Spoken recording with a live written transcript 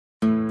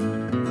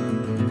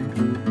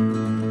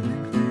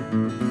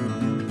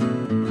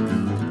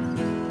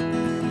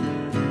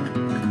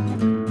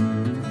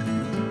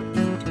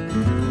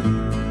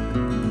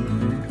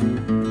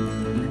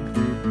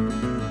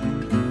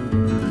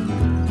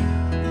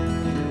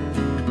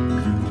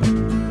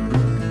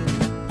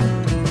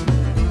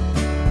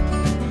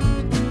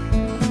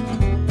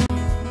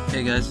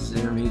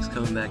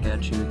coming back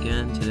at you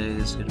again. Today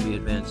this is going to be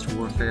Advanced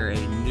Warfare, a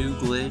new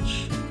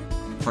glitch.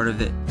 Part of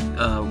it,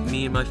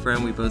 me and my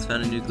friend, we both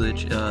found a new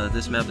glitch.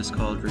 This map is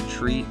called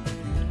Retreat.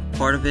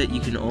 Part of it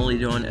you can only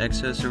do on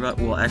Exo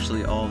Survival. Well,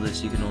 actually all of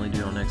this you can only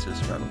do on Exo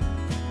Survival.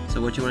 So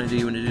what you want to do,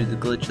 you want to do the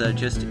glitch that I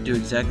just did, do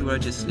exactly what I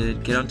just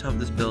did, get on top of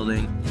this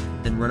building,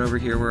 then run over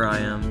here where I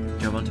am,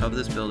 jump on top of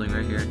this building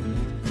right here.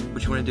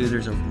 What you want to do,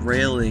 there's a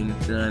railing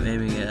that I'm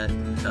aiming at.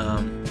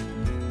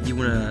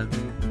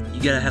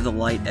 You gotta have the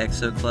light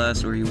exo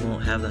class or you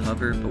won't have the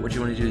hover, but what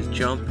you want to do is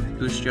jump,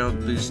 boost,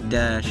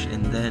 dash,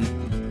 and then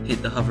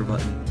hit the hover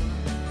button.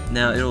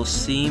 Now it'll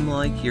seem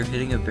like you're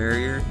hitting a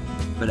barrier,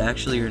 but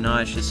actually you're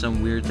not. It's just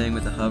some weird thing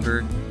with the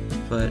hover,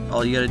 but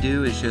all you gotta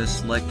do is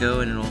just let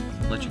go and it'll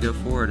let you go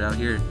forward out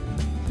here.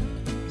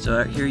 So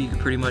out here you can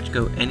pretty much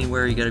go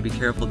anywhere. You gotta be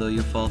careful though,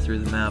 you'll fall through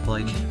the map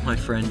like my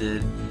friend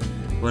did.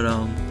 But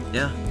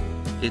yeah,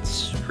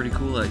 it's pretty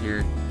cool out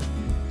here.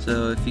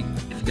 So if you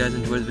guys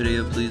enjoyed the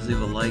video, please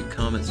leave a like,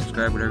 comment,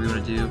 subscribe, whatever you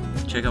want to do.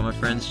 Check out my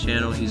friend's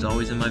channel, he's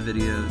always in my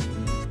videos.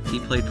 He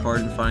played part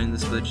in finding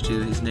this glitch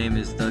too. His name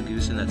is The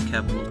Goosen, that's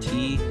capital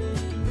T,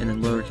 and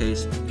then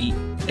lowercase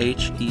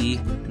H-E,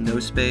 no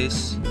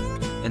space,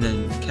 and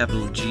then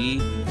capital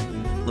G,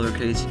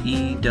 lowercase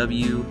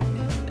E-W-S-I-N,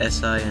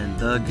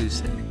 The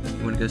Goosen. If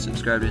you want to go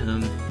subscribe to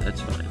him,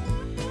 that's fine.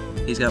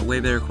 He's got way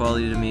better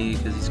quality to me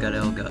because he's got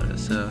Elgato,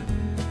 so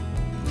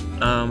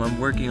I'm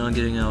working on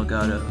getting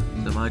Elgato,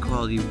 so my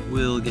quality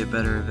will get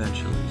better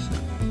eventually. So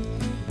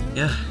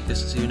yeah,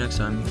 guess I'll see you next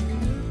time.